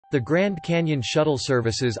The Grand Canyon Shuttle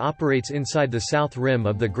Services operates inside the south rim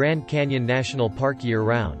of the Grand Canyon National Park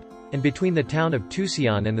year-round, and between the town of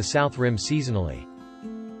Tusayan and the south rim seasonally.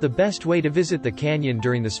 The best way to visit the canyon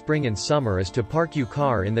during the spring and summer is to park your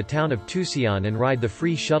car in the town of Tusayan and ride the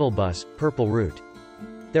free shuttle bus, Purple Route.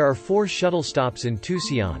 There are 4 shuttle stops in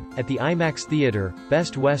Tusayan, at the Imax Theater,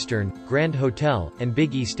 Best Western, Grand Hotel, and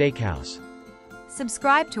Big E Steakhouse.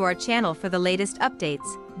 Subscribe to our channel for the latest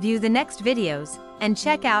updates, view the next videos, and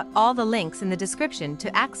check out all the links in the description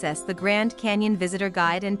to access the Grand Canyon Visitor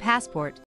Guide and Passport.